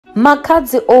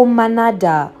Makhadzi or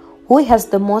Monada, who has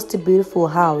the most beautiful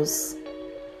house?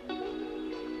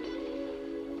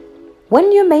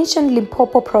 When you mention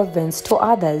Limpopo province to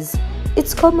others,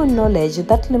 it's common knowledge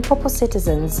that Limpopo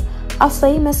citizens are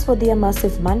famous for their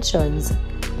massive mansions.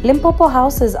 Limpopo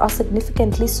houses are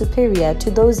significantly superior to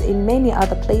those in many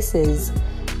other places.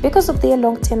 Because of their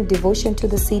long-term devotion to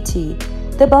the city,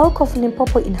 the bulk of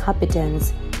Limpopo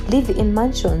inhabitants live in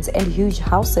mansions and huge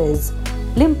houses.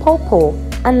 Limpopo,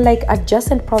 unlike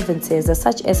adjacent provinces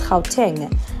such as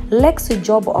Gauteng, lacks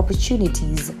job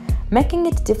opportunities, making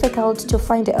it difficult to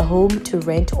find a home to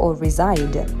rent or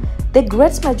reside. The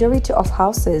great majority of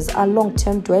houses are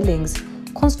long-term dwellings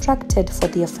constructed for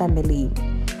their family.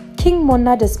 King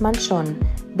Monada's mansion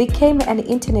became an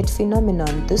internet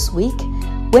phenomenon this week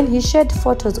when he shared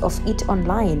photos of it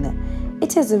online.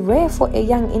 It is rare for a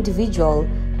young individual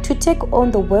to take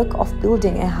on the work of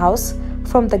building a house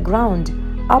from the ground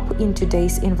up in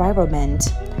today's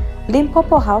environment.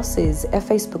 Limpopo Houses, a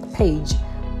Facebook page,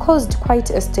 caused quite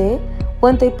a stir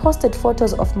when they posted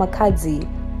photos of Makhadzi,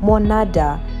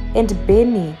 Monada, and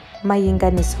Benny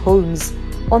Mayingani's homes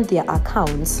on their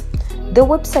accounts. The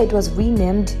website was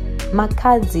renamed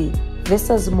Makhadzi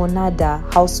vs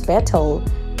Monada House Battle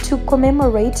to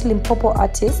commemorate Limpopo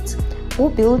artists who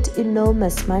built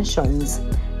enormous mansions.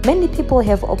 Many people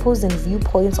have opposing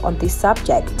viewpoints on this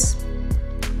subject.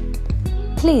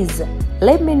 Please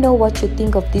let me know what you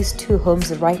think of these two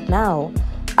homes right now.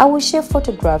 I will share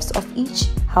photographs of each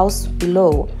house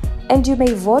below, and you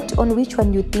may vote on which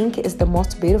one you think is the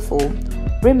most beautiful.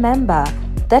 Remember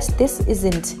that this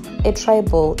isn't a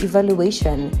tribal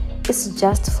evaluation, it's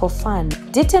just for fun.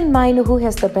 Determine who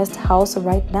has the best house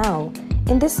right now.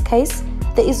 In this case,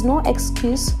 there is no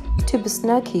excuse to be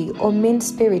snarky or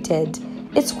mean-spirited.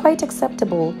 It's quite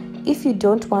acceptable if you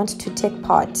don't want to take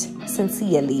part.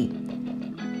 Sincerely.